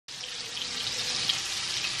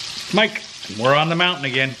Mike, we're on the mountain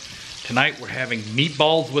again. Tonight we're having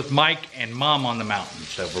meatballs with Mike and Mom on the mountain.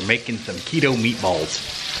 So we're making some keto meatballs.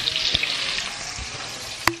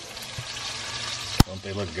 Don't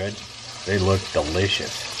they look good? They look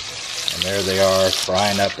delicious. And there they are,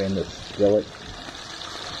 frying up in the skillet.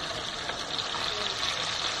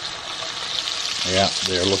 Yeah,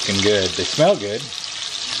 they're looking good. They smell good.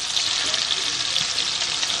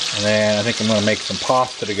 And then I think I'm going to make some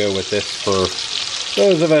pasta to go with this for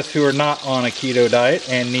those of us who are not on a keto diet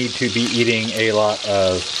and need to be eating a lot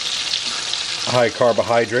of high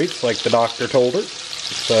carbohydrates like the doctor told her.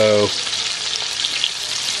 So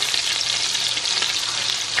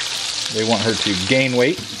they want her to gain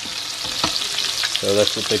weight. So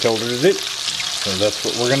that's what they told her to do. So that's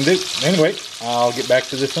what we're going to do. Anyway, I'll get back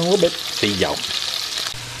to this in a little bit. See y'all.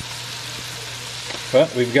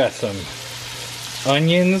 But we've got some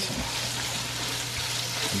onions.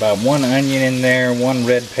 About one onion in there, one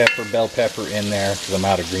red pepper, bell pepper in there, because I'm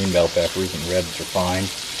out of green bell peppers and reds are fine.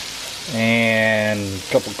 And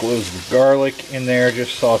a couple cloves of garlic in there,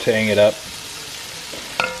 just sauteing it up.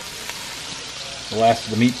 The last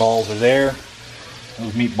of the meatballs are there.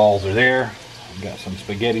 Those meatballs are there. I've got some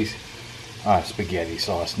spaghetti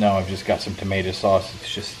sauce. No, I've just got some tomato sauce.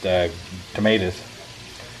 It's just tomatoes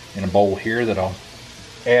in a bowl here that I'll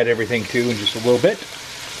add everything to in just a little bit.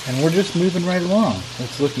 And we're just moving right along.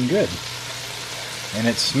 It's looking good. And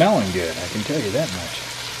it's smelling good, I can tell you that much.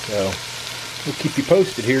 So, we'll keep you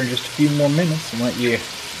posted here in just a few more minutes and let you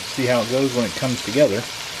see how it goes when it comes together.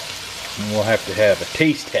 And we'll have to have a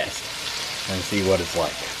taste test and see what it's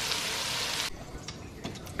like.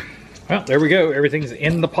 Well, there we go. Everything's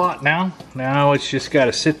in the pot now. Now it's just got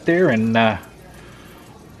to sit there and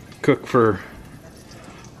cook for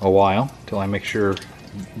a while till I make sure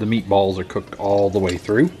the meatballs are cooked all the way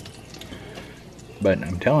through. But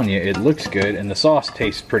I'm telling you, it looks good, and the sauce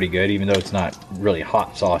tastes pretty good, even though it's not really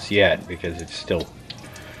hot sauce yet because it's still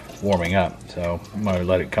warming up. So I'm going to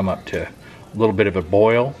let it come up to a little bit of a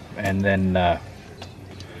boil and then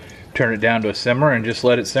turn it down to a simmer and just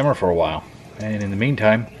let it simmer for a while. And in the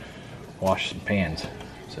meantime, wash some pans.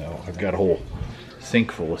 So I've got a whole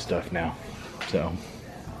sink full of stuff now. So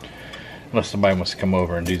unless somebody wants to come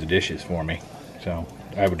over and do the dishes for me. So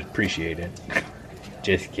I would appreciate it.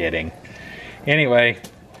 Just kidding. Anyway,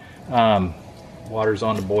 water's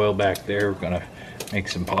on the boil back there. We're gonna make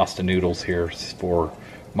some pasta noodles here for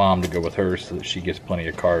Mom to go with hers so that she gets plenty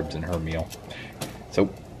of carbs in her meal. So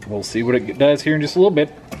we'll see what it does here in just a little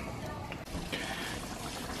bit.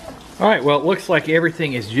 All right, well, it looks like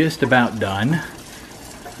everything is just about done.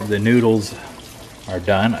 The noodles are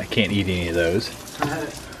done. I can't eat any of those.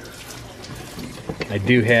 I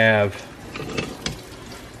do have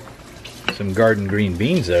some garden green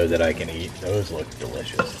beans though that I can eat. Those look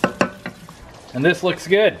delicious. And this looks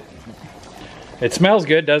good. It smells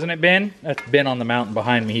good, doesn't it, Ben? That's Ben on the mountain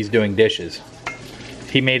behind me. He's doing dishes.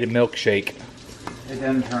 He made a milkshake. It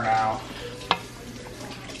didn't turn out.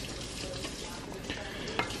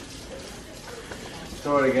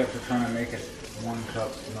 So what I get for trying to make it 1 cup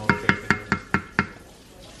milkshake.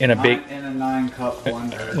 In a big... In a 9-cup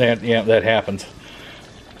blender. Yeah, that happens.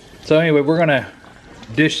 So anyway, we're gonna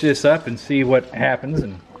dish this up and see what happens,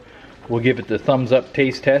 and we'll give it the thumbs up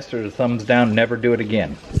taste test or the thumbs down, never do it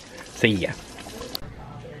again. See ya.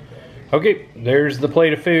 Okay, there's the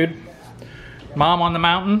plate of food. Mom on the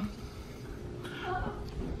mountain.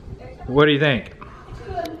 What do you think?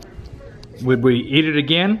 Would we eat it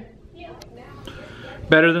again?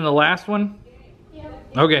 Better than the last one?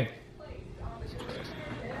 Okay.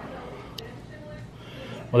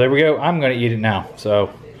 Well, there we go. I'm gonna eat it now.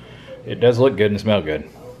 So it does look good and smell good.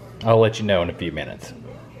 I'll let you know in a few minutes.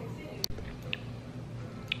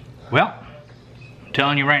 Well, I'm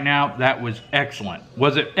telling you right now, that was excellent.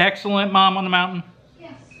 Was it excellent, Mom on the mountain?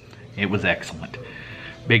 Yes. It was excellent.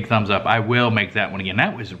 Big thumbs up. I will make that one again.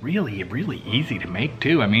 That was really, really easy to make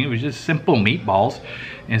too. I mean, it was just simple meatballs.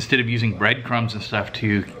 Instead of using breadcrumbs and stuff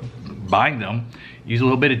to bind them, use a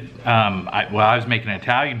little bit of, I was making an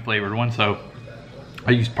Italian flavored one, so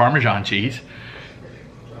I used Parmesan cheese.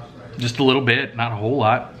 Just a little bit, not a whole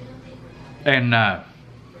lot. And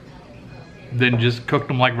then just cooked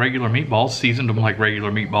them like regular meatballs, seasoned them like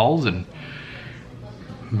regular meatballs, and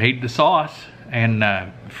made the sauce. And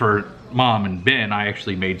for Mom and Ben, I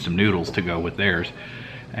actually made some noodles to go with theirs.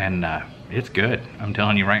 And it's good. I'm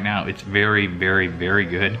telling you right now, it's very, very, very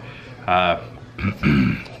good.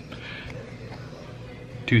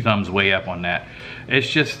 2 thumbs way up on that. It's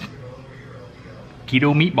just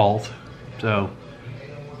keto meatballs. So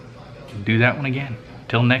do that one again.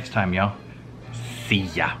 Till next time, y'all. See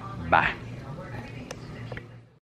ya. Bye.